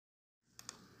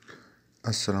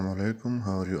Assalamu alaikum,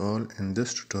 how are you all? In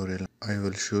this tutorial I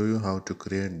will show you how to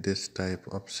create this type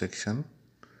of section.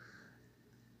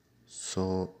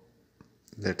 So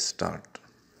let's start.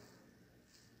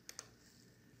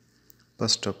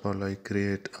 First of all, I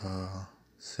create a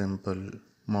simple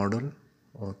model,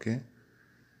 okay,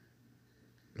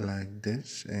 like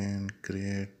this, and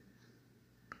create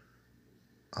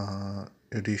a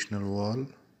additional wall,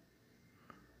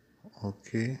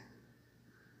 okay,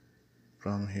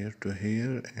 from here to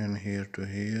here and here to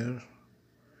here,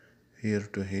 here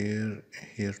to here,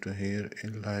 here to here,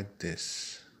 and like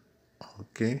this,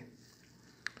 okay.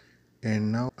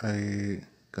 And now I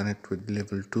connect with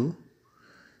level 2,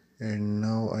 and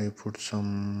now I put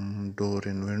some door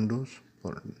and windows.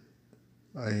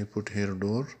 I put here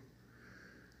door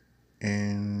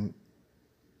and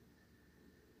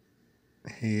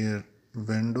here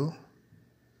window,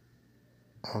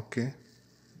 okay.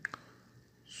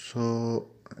 So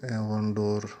one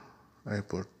door I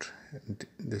put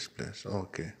this place,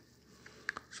 okay.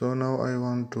 So now I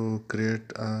want to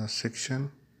create a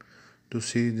section to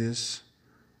see this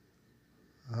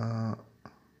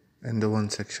in the one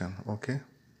section, okay.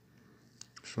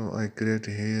 So I create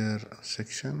here a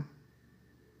section,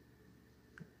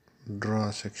 draw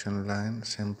a section line,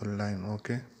 simple line,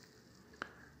 okay.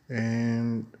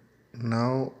 And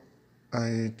now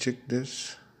I check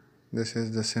this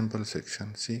is the simple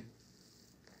section. See,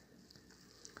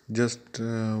 just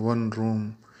one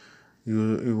room,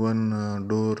 one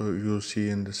door you see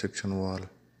in the section wall.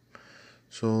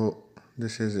 So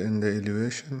this is in the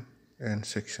elevation and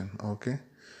section, okay.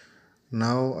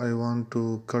 Now I want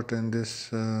to cut in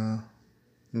this in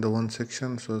the one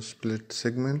section, so split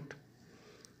segment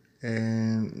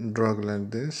and drag like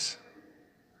this,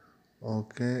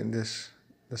 okay. This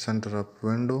the center of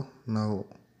window. Now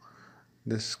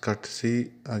this cut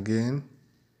C again,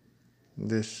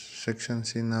 this section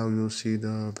C. Now you see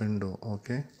the window,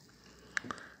 okay.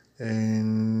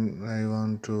 And I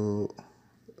want to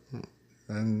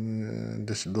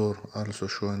this door also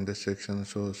show in this section,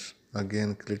 so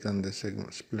again click on this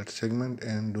segment, split segment,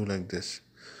 and do like this.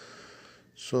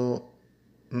 So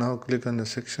now click on the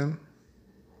section.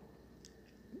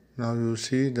 Now you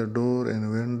see the door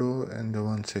and window and the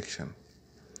one section.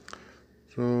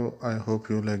 So I hope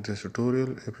you like this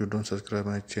tutorial. If you don't subscribe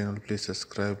my channel, please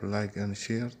subscribe, like and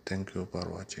share. Thank you for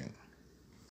watching.